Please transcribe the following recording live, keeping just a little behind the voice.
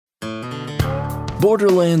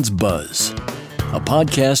Borderlands Buzz, a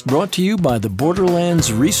podcast brought to you by the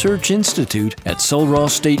Borderlands Research Institute at Sul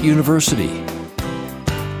Ross State University.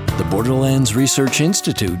 The Borderlands Research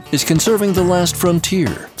Institute is conserving the last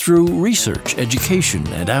frontier through research, education,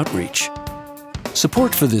 and outreach.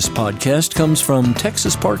 Support for this podcast comes from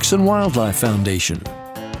Texas Parks and Wildlife Foundation.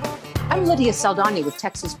 I'm Lydia Saldana with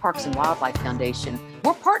Texas Parks and Wildlife Foundation.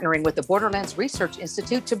 We're partnering with the Borderlands Research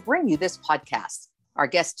Institute to bring you this podcast. Our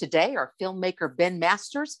guests today are filmmaker Ben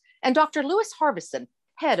Masters and Dr. Lewis Harbison,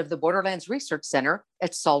 head of the Borderlands Research Center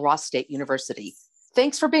at Sul Ross State University.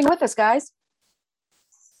 Thanks for being with us, guys.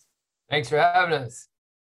 Thanks for having us.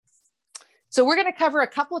 So we're going to cover a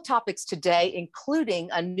couple of topics today, including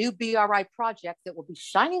a new BRI project that will be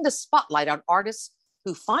shining the spotlight on artists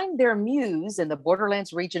who find their muse in the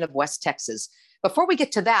Borderlands region of West Texas. Before we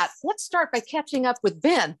get to that, let's start by catching up with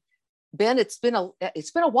Ben. Ben, it's been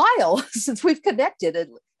a while since we've connected,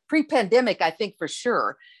 pre-pandemic, I think for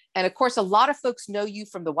sure. And of course, a lot of folks know you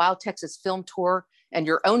from the Wild Texas Film Tour and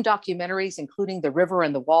your own documentaries, including The River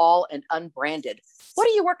and the Wall and Unbranded. What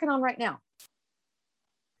are you working on right now?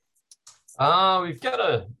 We've got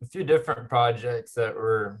a few different projects that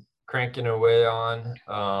we're cranking away on.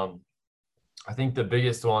 I think the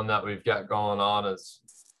biggest one that we've got going on is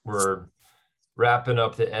we're wrapping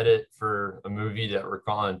up the edit for a movie that we're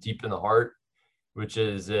calling Deep in the Heart, which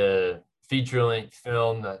is a feature-length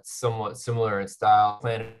film that's somewhat similar in style to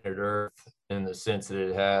Planet Earth in the sense that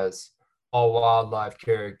it has all wildlife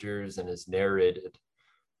characters and is narrated.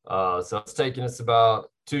 So it's taken us about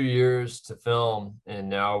 2 years to film, and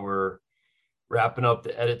now we're wrapping up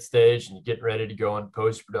the edit stage and getting ready to go in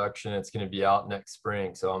post-production. It's going to be out next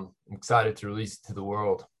spring. So I'm excited to release it to the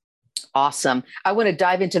world. Awesome. I want to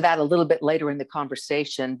dive into that a little bit later in the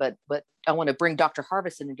conversation, but I want to bring Dr.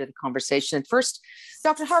 Harbison into the conversation. And first,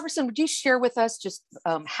 Dr. Harbison, would you share with us just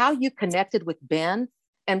how you connected with Ben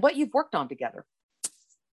and what you've worked on together?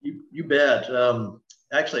 You bet.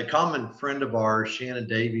 Actually, a common friend of ours, Shannon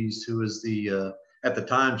Davies, who was at the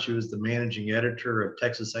time, she was the managing editor of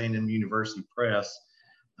Texas A&M University Press.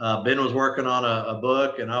 Ben was working on a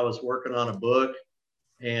book and I was working on a book,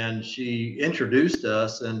 and she introduced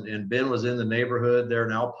us, and Ben was in the neighborhood there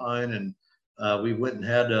in Alpine, and we went and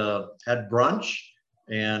had brunch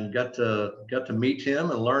and got to meet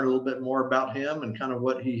him and learn a little bit more about him and kind of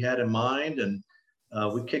what he had in mind. And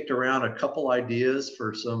we kicked around a couple ideas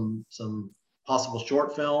for some possible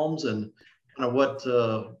short films and kind of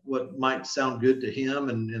what might sound good to him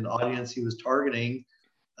and the audience he was targeting.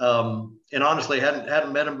 And honestly,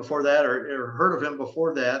 hadn't met him before that or heard of him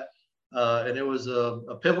before that. And it was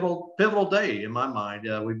a pivotal day in my mind.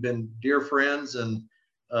 We've been dear friends and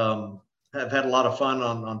have had a lot of fun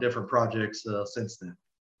on different projects since then.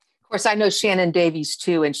 Of course, I know Shannon Davies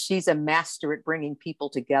too, and she's a master at bringing people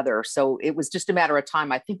together. So it was just a matter of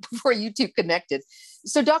time, I think, before you two connected.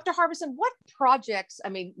 So Dr. Harbison, what projects, I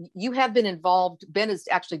mean, you have been involved, Ben has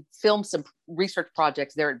actually filmed some research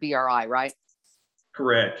projects there at BRI, right?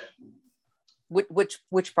 Correct.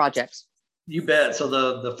 Which projects? You bet. So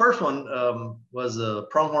the first one was a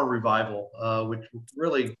Pronghorn Revival, which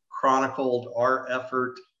really chronicled our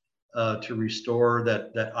effort to restore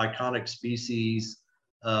that iconic species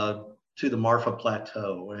to the Marfa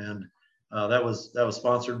Plateau, and that was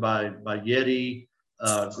sponsored by Yeti.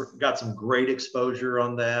 Got some great exposure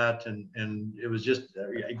on that, and it was just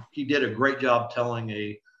he did a great job telling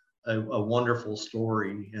a wonderful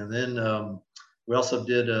story. And then we also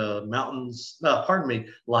did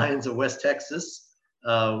Lions of West Texas,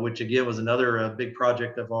 which again was another big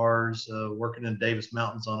project of ours, working in Davis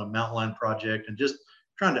Mountains on a mountain lion project and just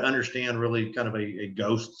trying to understand really kind of a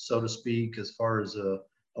ghost, so to speak, as far as a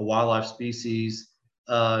wildlife species.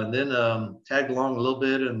 And then tagged along a little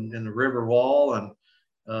bit in the River Wall and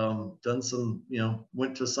done some,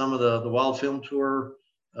 went to some of the Wild Film Tour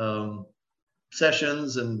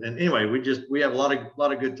sessions, and anyway, we have a lot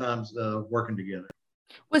of good times working together.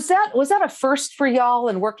 Was that a first for y'all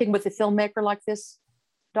in working with a filmmaker like this,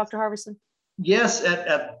 Dr. Harbison? Yes,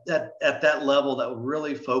 at that level that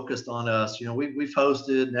really focused on us. We've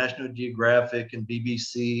hosted National Geographic and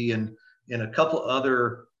BBC and a couple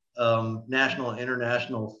other national and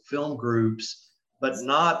international film groups, but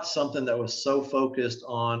not something that was so focused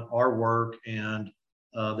on our work and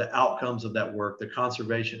the outcomes of that work, the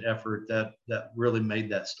conservation effort that really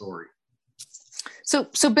made that story.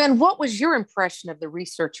 So Ben, what was your impression of the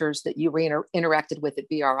researchers that you interacted with at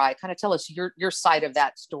BRI? Kind of tell us your side of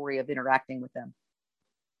that story of interacting with them.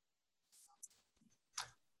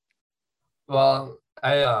 Well,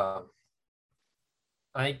 I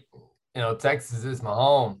Texas is my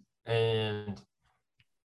home, and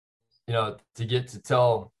to get to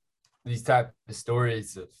tell these type of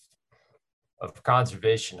stories of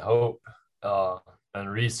conservation hope and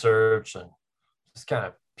research, and just kind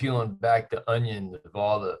of peeling back the onion of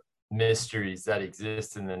all the mysteries that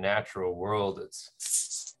exist in the natural world.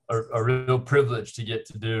 It's a real privilege to get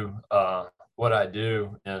to do what I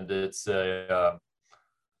do, and it's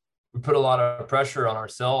we put a lot of pressure on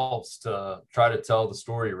ourselves to try to tell the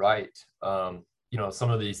story right. Some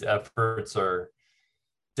of these efforts are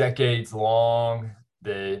decades long.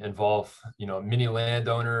 They involve, many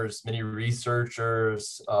landowners, many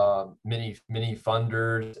researchers, many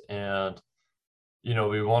funders, and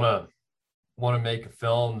we want to make a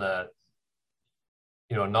film that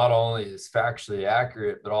not only is factually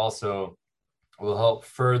accurate, but also will help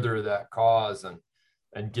further that cause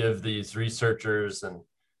and give these researchers and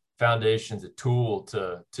foundations a tool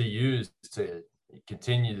to use to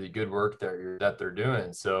continue the good work that they're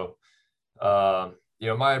doing. So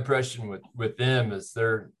my impression with them is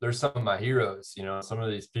they're some of my heroes. Some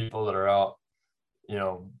of these people that are out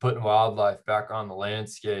putting wildlife back on the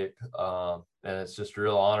landscape, and it's just a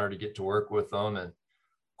real honor to get to work with them, and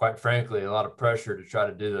quite frankly a lot of pressure to try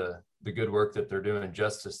to do the good work that they're doing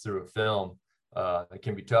justice through a film. It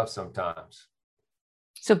can be tough sometimes.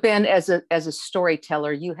 So Ben, as a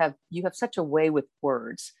storyteller, you have such a way with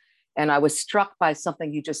words, and I was struck by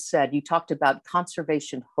something you just said. You talked about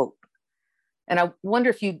conservation hope, and I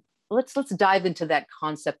wonder if let's dive into that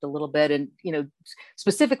concept a little bit, and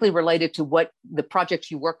specifically related to what the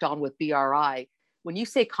projects you worked on with BRI. When you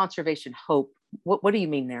say conservation hope, what do you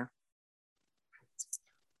mean there?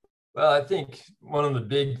 Well, I think one of the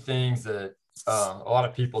big things that a lot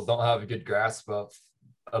of people don't have a good grasp of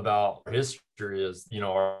about history is,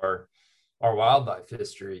 our wildlife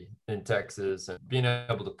history in Texas, and being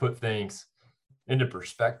able to put things into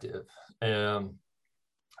perspective. And,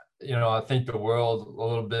 I think the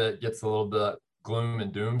world gets a little bit gloom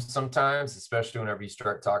and doom sometimes, especially whenever you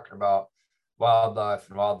start talking about wildlife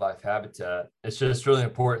and wildlife habitat. It's just really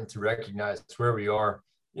important to recognize where we are,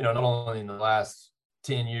 not only in the last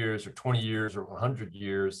 10 years or 20 years or 100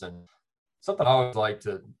 years. And something I always like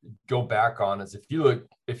to go back on is if you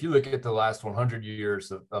look at the last 100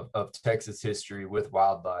 years of Texas history with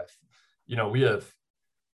wildlife, we have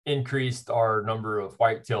increased our number of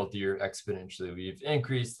white-tailed deer exponentially. We've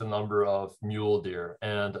increased the number of mule deer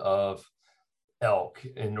and of elk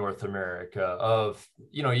in North America, of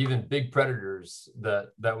even big predators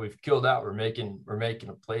that we've killed out. We're making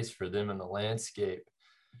a place for them in the landscape.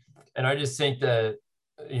 And I just think that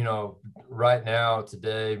right now,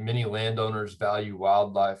 today, many landowners value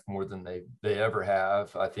wildlife more than they ever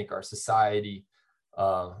have. I think our society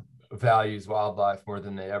values wildlife more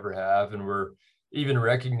than they ever have. And we're even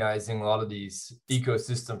recognizing a lot of these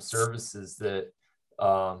ecosystem services that,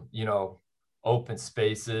 open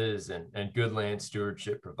spaces and good land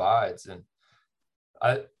stewardship provides. And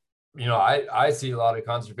I see a lot of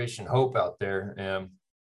conservation hope out there. And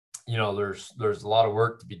there's a lot of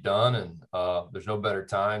work to be done, and there's no better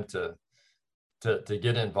time to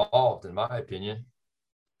get involved, in my opinion.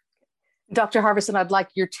 Dr. Harbison, I'd like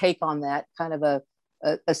your take on that, kind of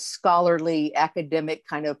a scholarly, academic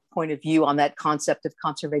kind of point of view on that concept of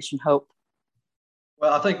conservation hope.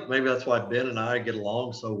 Well, I think maybe that's why Ben and I get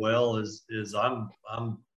along so well. Is I'm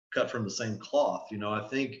cut from the same cloth. I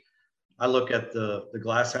think I look at the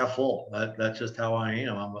glass half full. That's just how I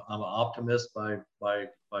am. I'm an optimist by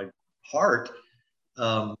heart,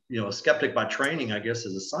 a skeptic by training, I guess,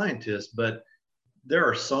 as a scientist. But there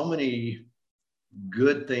are so many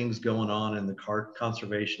good things going on in the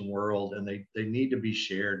conservation world, and they need to be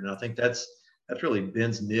shared. And I think that's really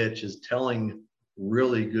Ben's niche, is telling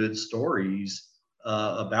really good stories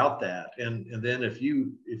about that. And then if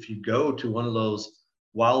you go to one of those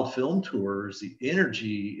wild film tours, the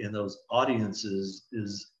energy in those audiences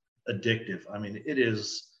is addictive. I mean, it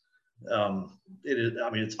is.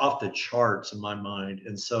 It's off the charts in my mind.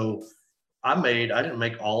 And so I didn't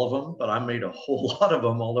make all of them, but I made a whole lot of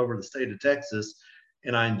them all over the state of Texas.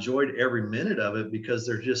 And I enjoyed every minute of it, because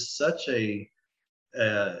there's just such an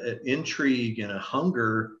intrigue and a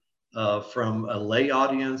hunger from a lay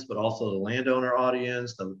audience, but also the landowner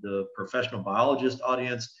audience, the professional biologist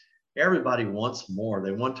audience. Everybody wants more.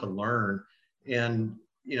 They want to learn. And,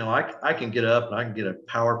 I can get up and I can get a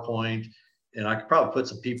PowerPoint, and I could probably put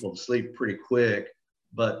some people to sleep pretty quick.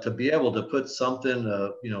 But to be able to put something,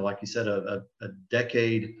 like you said, a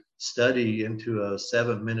decade study into a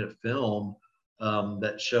 7-minute film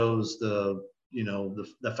that shows the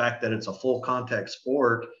fact that it's a full contact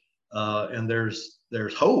sport, and there's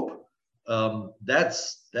hope. I love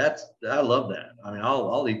that. I mean,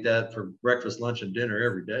 I'll eat that for breakfast, lunch, and dinner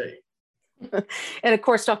every day. And of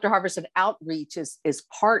course, Dr. Harbison, outreach is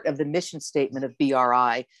part of the mission statement of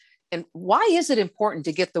BRI. And why is it important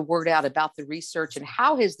to get the word out about the research, and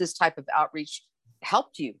how has this type of outreach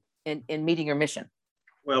helped you in meeting your mission?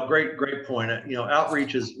 Well, great point.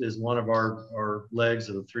 Outreach is one of our legs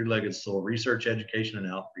of the three-legged stool: research, education, and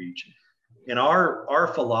outreach. And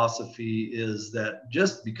our philosophy is that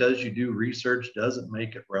just because you do research doesn't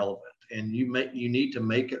make it relevant, and you need to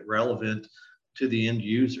make it relevant to the end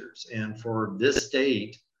users. And for this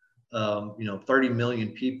state, 30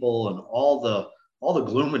 million people, and all the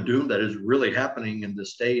gloom and doom that is really happening in the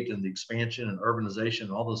state, and the expansion and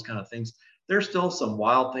urbanization, all those kind of things, there's still some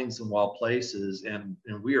wild things and wild places. And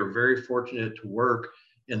we are very fortunate to work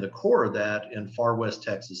in the core of that in far West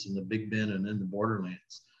Texas, in the Big Bend and in the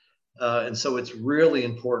borderlands. And so it's really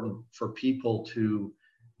important for people to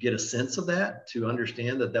get a sense of that, to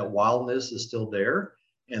understand that wildness is still there,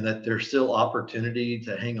 and that there's still opportunity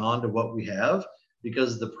to hang on to what we have,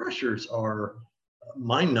 because the pressures are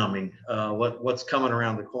mind numbing, what's coming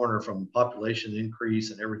around the corner from population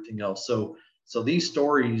increase and everything else. So these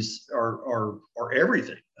stories are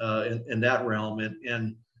everything in that realm.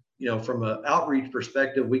 And from an outreach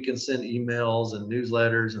perspective, we can send emails and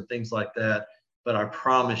newsletters and things like that. But I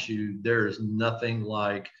promise you, there is nothing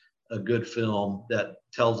like a good film that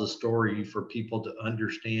tells a story for people to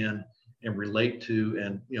understand and relate to,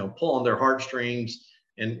 and pull on their heartstrings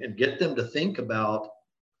and get them to think about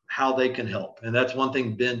how they can help. And that's one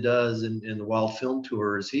thing Ben does in the Wild Film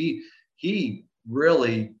Tour, is he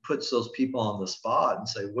really puts those people on the spot and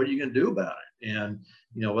say, what are you going to do about it? And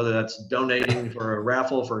whether that's donating for a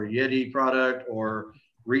raffle for a Yeti product, or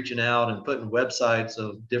reaching out and putting websites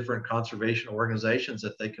of different conservation organizations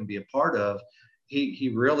that they can be a part of,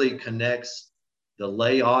 he really connects the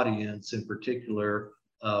lay audience in particular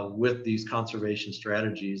with these conservation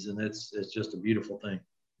strategies. And it's just a beautiful thing.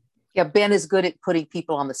 Yeah, Ben is good at putting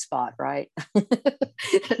people on the spot, right?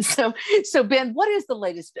 So Ben, what is the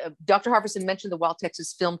latest? Dr. Harbison mentioned the Wild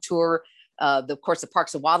Texas Film Tour. Of course, the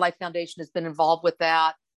Parks and Wildlife Foundation has been involved with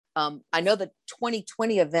that. I know the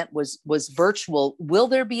 2020 event was virtual. Will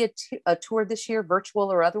there be a tour this year,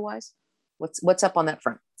 virtual or otherwise? What's up on that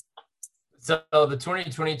front? So the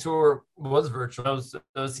 2020 tour was virtual. It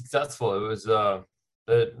was successful. It was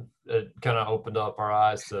it kind of opened up our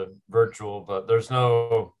eyes to virtual, but there's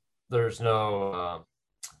no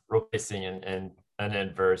replacing an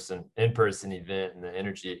in-person event and the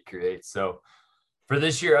energy it creates. So for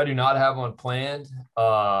this year, I do not have one planned.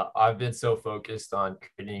 I've been so focused on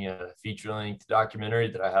creating a feature-length documentary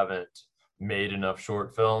that I haven't made enough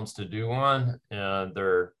short films to do one. And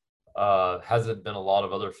there hasn't been a lot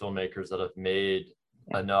of other filmmakers that have made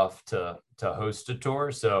enough to host a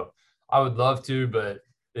tour. So I would love to, but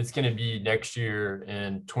it's going to be next year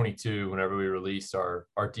in 22, whenever we release our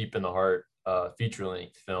Deep in the Heart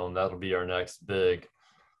feature-length film. That'll be our next big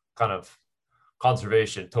kind of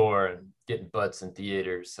conservation tour and getting butts in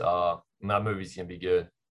theaters. And that movie's going to be good.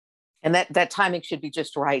 And that timing should be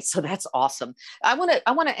just right. So that's awesome. I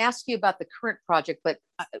want to ask you about the current project, but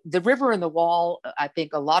The River and the Wall, I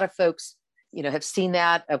think a lot of folks, have seen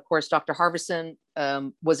that. Of course, Dr. Harbison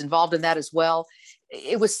was involved in that as well.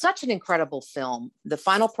 It was such an incredible film. The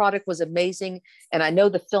final product was amazing. And I know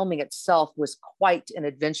the filming itself was quite an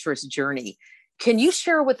adventurous journey. Can you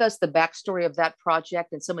share with us the backstory of that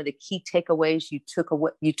project and some of the key takeaways you took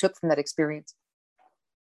from that experience?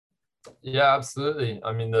 Yeah, absolutely.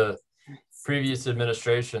 I mean, the previous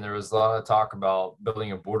administration, there was a lot of talk about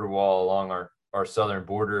building a border wall along our southern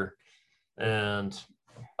border. And,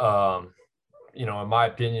 in my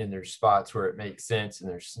opinion, there's spots where it makes sense,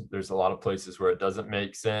 and there's a lot of places where it doesn't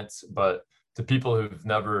make sense. But to people who've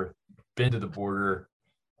never been to the border,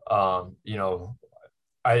 I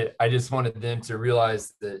just wanted them to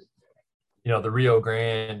realize that, the Rio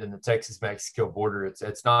Grande and the Texas-Mexico border,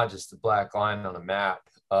 it's not just a black line on a map.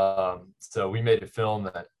 So we made a film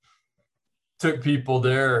that took people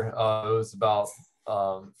there. It was about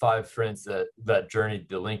 5 friends that journeyed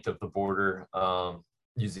the length of the border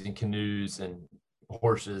using canoes and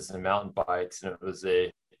horses and mountain bikes. And it was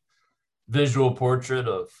a visual portrait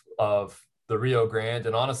of the Rio Grande,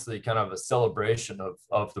 and honestly kind of a celebration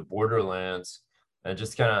of the borderlands, and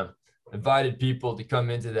just kind of invited people to come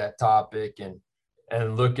into that topic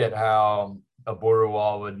and look at how a border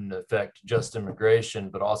wall wouldn't affect just immigration,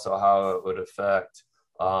 but also how it would affect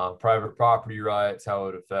private property rights, how it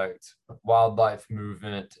would affect wildlife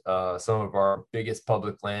movement, some of our biggest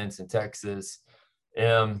public lands in Texas,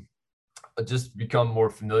 and just become more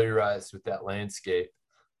familiarized with that landscape.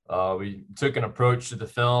 We took an approach to the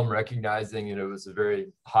film, recognizing that it was a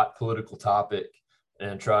very hot political topic,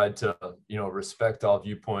 and tried to, respect all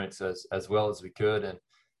viewpoints as well as we could. And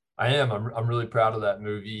I'm really proud of that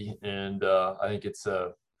movie. And I think it's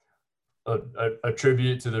a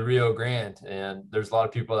tribute to the Rio Grande. And there's a lot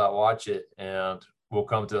of people that watch it and will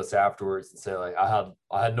come to us afterwards and say, like, I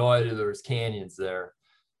had no idea there was canyons there.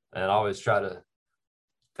 And I always try to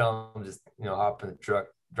tell them, just, hop in the truck,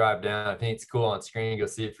 drive down. I think it's cool on screen. Go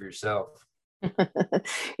see it for yourself.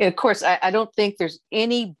 Yeah, of course, I don't think there's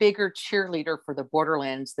any bigger cheerleader for the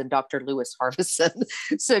Borderlands than Dr. Lewis Harbison.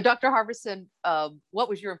 So, Dr. Harbison, what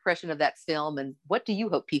was your impression of that film, and what do you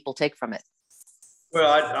hope people take from it?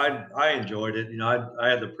 Well, I enjoyed it. I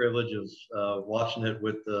had the privilege of watching it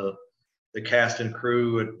with the cast and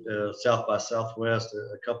crew at South by Southwest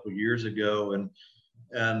a couple of years ago, and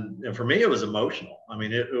for me it was emotional. I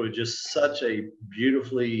mean, it was just such a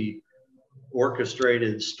beautifully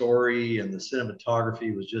orchestrated story, and the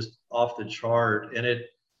cinematography was just off the chart, and it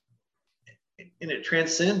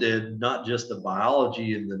transcended not just the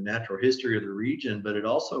biology and the natural history of the region, but it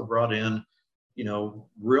also brought in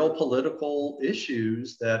real political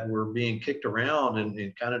issues that were being kicked around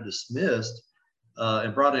and kind of dismissed,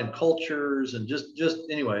 and brought in cultures, and just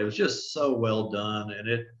anyway, it was just so well done. And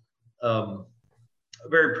it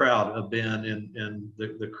very proud of Ben and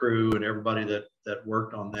the crew and everybody that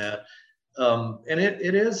worked on that. And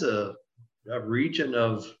it is a region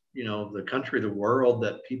of the country, the world,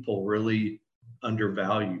 that people really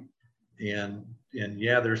undervalue. And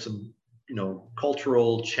yeah, there's some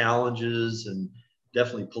cultural challenges and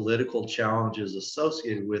definitely political challenges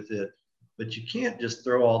associated with it, but you can't just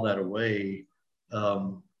throw all that away.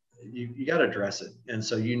 You got to address it. And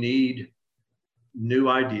so you need new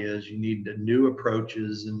ideas, you need new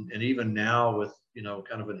approaches, and even now with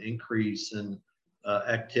kind of an increase in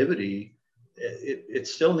activity, it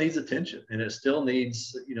still needs attention, and it still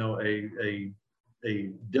needs a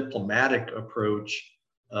diplomatic approach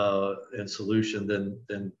and solution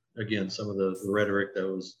than again some of the rhetoric that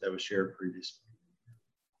was shared previously.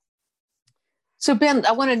 So, Ben,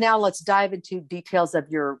 I want to let's dive into details of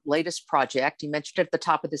your latest project. You mentioned it at the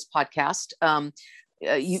top of this podcast.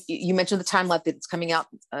 You mentioned the timeline that it's coming out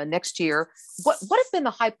next year. What have been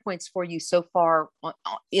the high points for you so far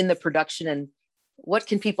in the production, and what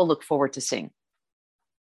can people look forward to seeing?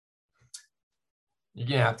 You're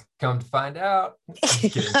gonna have to come to find out.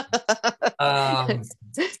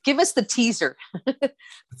 Give us the teaser.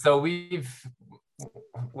 So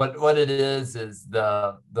what it is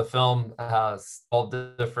the film has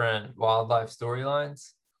 12 different wildlife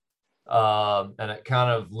storylines, and it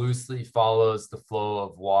kind of loosely follows the flow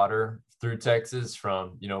of water through Texas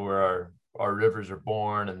from where our rivers are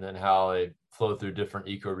born, and then how they flow through different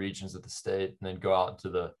ecoregions of the state, and then go out into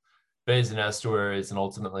the bays and estuaries, and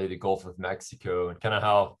ultimately the Gulf of Mexico, and kind of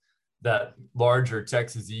how that larger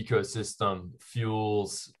Texas ecosystem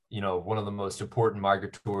fuels, one of the most important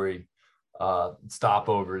migratory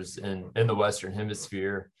stopovers in the Western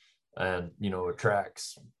Hemisphere, and,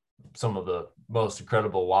 attracts some of the most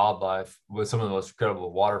incredible wildlife with some of the most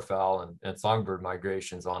incredible waterfowl and songbird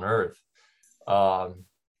migrations on Earth. And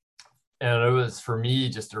it was, for me,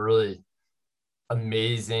 just a really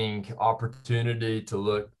amazing opportunity to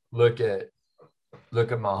look at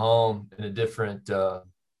my home in a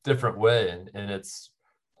different way, and its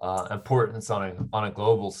importance on a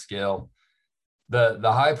global scale.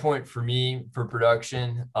 The high point for me for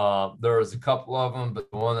production, there was a couple of them,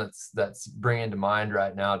 but the one that's bringing to mind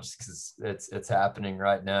right now, just because it's happening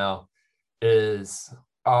right now, is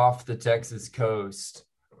off the Texas coast.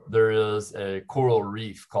 There is a coral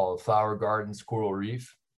reef called Flower Gardens Coral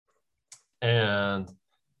Reef, and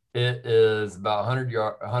it is about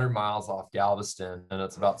 100 miles off Galveston, and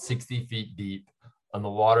it's about 60 feet deep. On the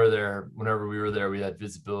water there, whenever we were there, we had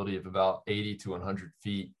visibility of about 80 to 100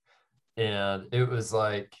 feet. And it was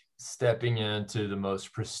like stepping into the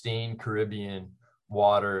most pristine Caribbean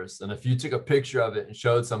waters. And if you took a picture of it and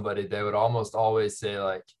showed somebody, they would almost always say,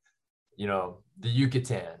 like, the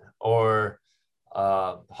Yucatan or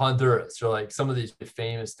Honduras, or like some of these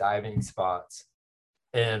famous diving spots.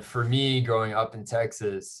 And for me, growing up in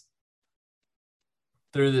Texas,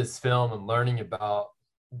 through this film and learning about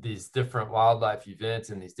these different wildlife events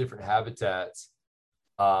and these different habitats,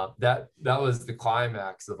 that was the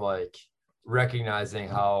climax of like recognizing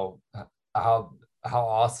how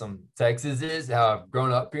awesome Texas is, how I've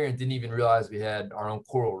grown up here and didn't even realize we had our own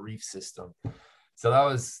coral reef system. So that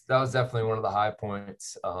was definitely one of the high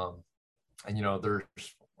points. And there's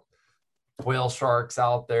whale sharks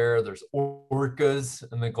out there. There's orcas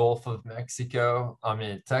in the Gulf of Mexico. I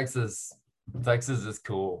mean, Texas is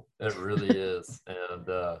cool. It really is.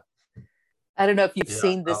 And I don't know if you've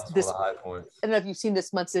seen this. One of the high points. I don't know if you've seen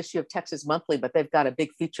this month's issue of Texas Monthly, but they've got a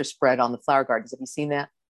big feature spread on the flower gardens. Have you seen that?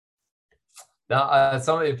 No,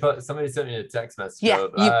 somebody sent me a text message. Yeah,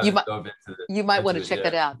 you might want to check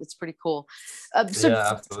that out. It's pretty cool.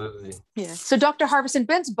 Yeah, absolutely. Yeah. So Dr. Harvison,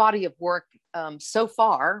 Ben's body of work so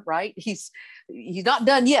far, right? He's not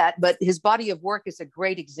done yet, but his body of work is a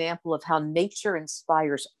great example of how nature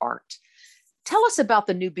inspires art. Tell us about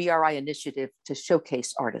the new BRI initiative to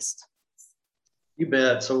showcase artists. You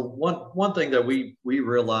bet. So one thing that we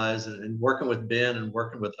realize in working with Ben and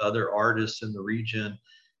working with other artists in the region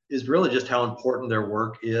is really just how important their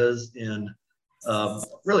work is in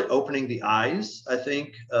really opening the eyes. I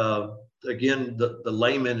think, again, the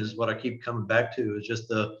layman is what I keep coming back to, is just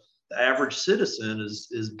the average citizen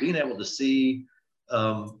is being able to see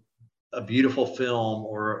a beautiful film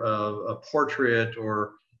or a portrait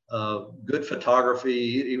or good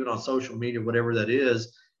photography, even on social media, whatever that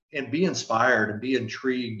is, and be inspired and be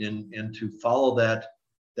intrigued and to follow that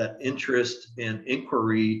interest and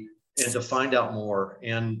inquiry and to find out more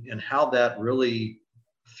and how that really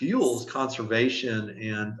fuels conservation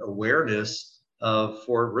and awareness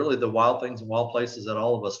for really the wild things and wild places that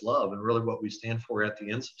all of us love and really what we stand for at the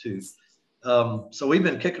Institute. So we've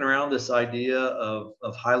been kicking around this idea of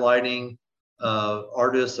highlighting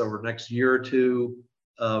artists over the next year or two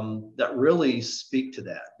that really speak to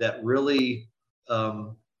that really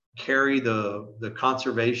carry the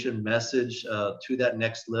conservation message to that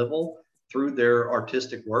next level through their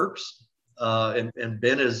artistic works. And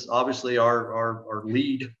Ben is obviously our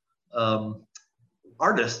lead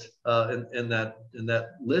artist in that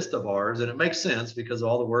list of ours. And it makes sense because of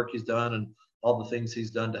all the work he's done and all the things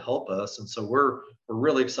he's done to help us. And so we're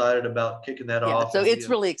really excited about kicking that off. So it's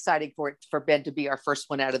really exciting for Ben to be our first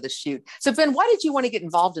one out of the chute. So Ben, why did you want to get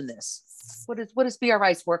involved in this? What does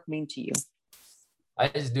BRI's work mean to you? I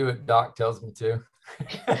just do what Doc tells me to.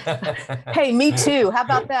 Hey, me too. How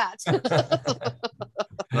about that?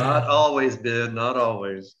 Not always, Ben. Not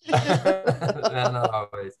always. Not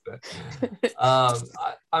always. But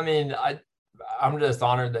I'm just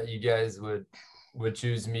honored that you guys would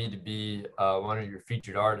choose me to be one of your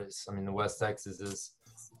featured artists. I mean, the West Texas is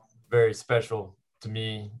very special to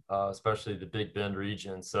me, especially the Big Bend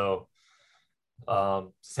region. So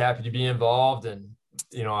just happy to be involved. And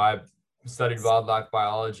I studied wildlife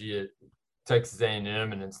biology at Texas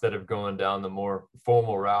A&M, and instead of going down the more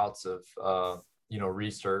formal routes of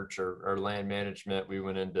research or land management, we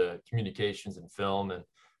went into communications and film. And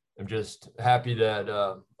I'm just happy that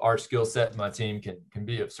our skill set and my team can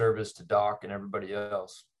be of service to Doc and everybody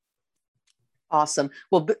else. Awesome.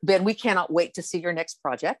 Well, Ben, we cannot wait to see your next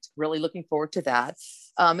project. Really looking forward to that.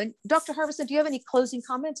 And Dr. Harvison, do you have any closing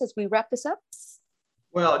comments as we wrap this up?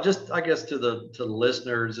 Well, just I guess to the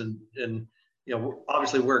listeners and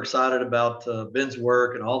obviously we're excited about Ben's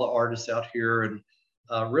work and all the artists out here, and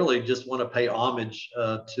really just want to pay homage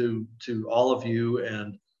to all of you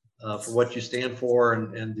and for what you stand for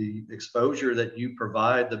and the exposure that you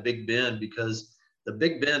provide the Big Bend, because the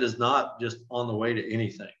Big Bend is not just on the way to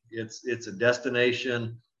anything. It's a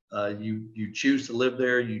destination. You choose to live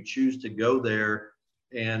there, you choose to go there,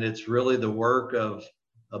 and it's really the work of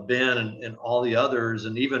Ben and all the others.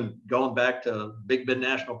 And even going back to Big Bend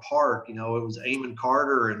National Park, it was Eamon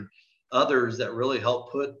Carter and others that really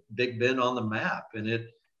helped put Big Bend on the map. And it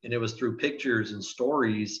was through pictures and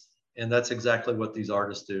stories. And that's exactly what these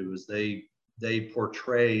artists do, is they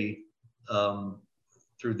portray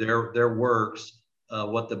through their works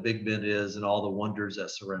what the Big Bend is and all the wonders that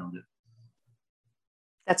surround it.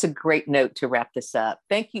 That's a great note to wrap this up.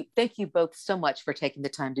 Thank you both so much for taking the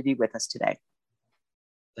time to be with us today.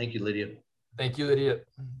 Thank you, Lydia. Thank you, Lydia.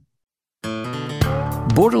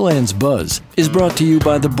 Borderlands Buzz is brought to you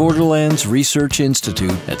by the Borderlands Research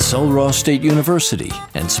Institute at Sul Ross State University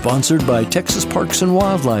and sponsored by Texas Parks and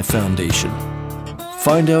Wildlife Foundation.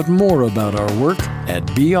 Find out more about our work at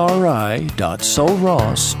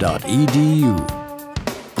bri.sulross.edu.